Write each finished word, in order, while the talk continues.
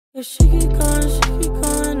Yeah, she keep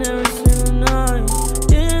calling every single night.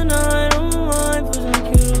 Yeah, and I don't mind pushing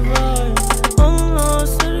cute vibe. Oh no,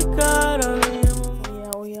 swear to God, I really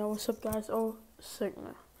am. Oh yeah, what's up guys? Oh, sick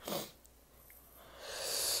man.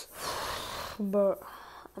 But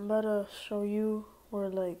I'm about to show you where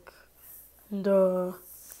like the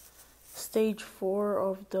stage 4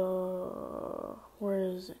 of the, where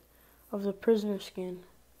is it? Of the prisoner skin.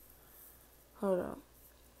 Hold up.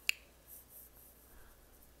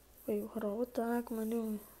 Wait, hold on, what the heck am I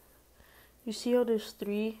doing? You see how there's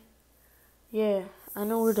 3? Yeah, I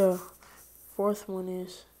know where the 4th one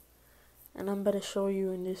is. And I'm about to show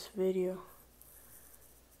you in this video.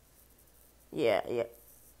 Yeah.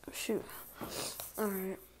 Shoot.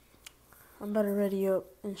 Alright. I'm about to ready up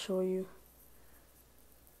and show you.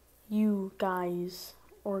 You guys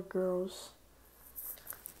or girls.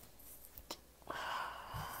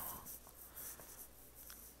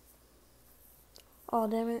 Oh,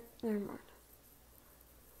 damn it. Never mind.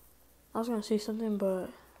 I was gonna say something, but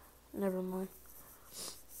never mind.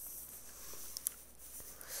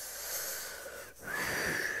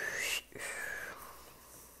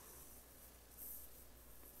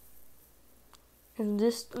 If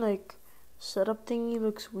this, like, setup thingy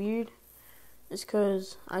looks weird, it's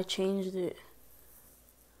because I changed it.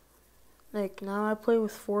 Like, now I play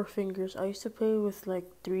with 4 fingers. I used to play with, like,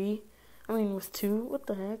 3. I mean, with 2. What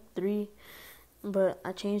the heck? 3. But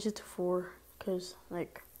I changed it to 4. Because,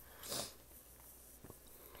 like,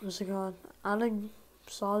 what's it called? I, like,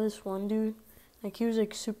 saw this one dude. Like, he was,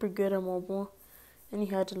 like, super good at mobile. And he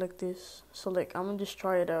had it like this. So, like, I'm gonna just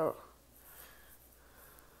try it out.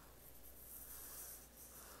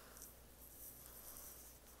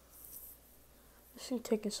 This thing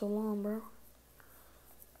taking so long, bro.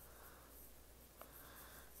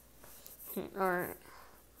 Alright.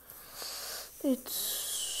 It's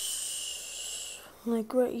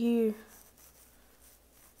like right here.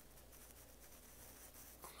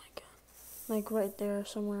 Oh my god. Like right there,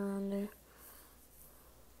 somewhere around there.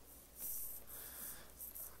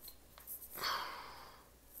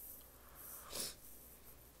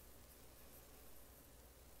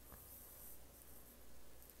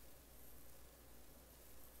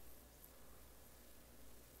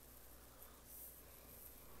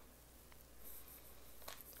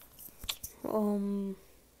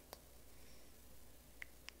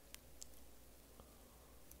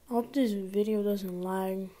 I hope this video doesn't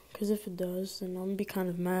lag, because if it does, then I'm gonna be kind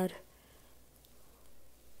of mad.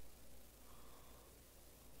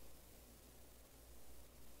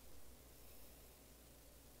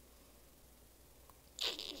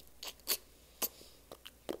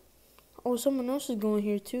 Oh, someone else is going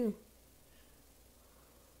here too.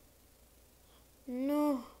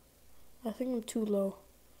 No, I think I'm too low.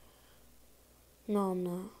 No, I'm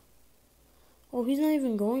not. Oh, he's not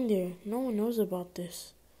even going there. No one knows about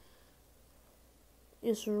this.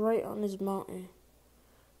 It's right on this mountain.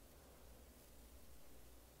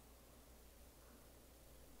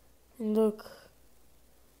 And look.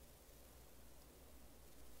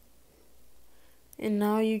 And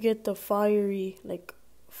now you get the fiery, like,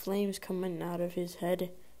 flames coming out of his head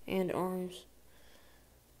and arms.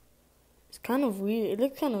 It's kind of weird.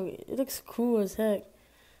 It looks cool as heck.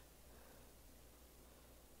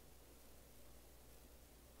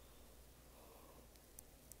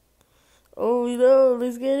 Oh no,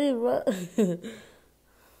 let's get it, bro.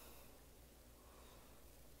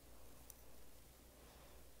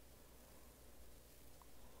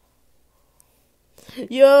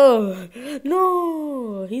 Yo,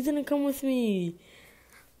 no, he didn't come with me.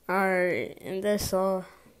 Alright, and that's all.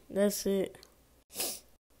 That's it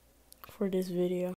for this video.